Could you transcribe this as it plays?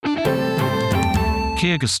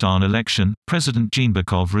Kyrgyzstan election, President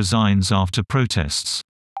Jeenbekov resigns after protests.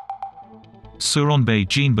 Sooronbay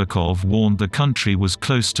Jeenbekov warned the country was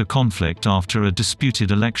close to conflict after a disputed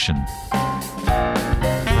election.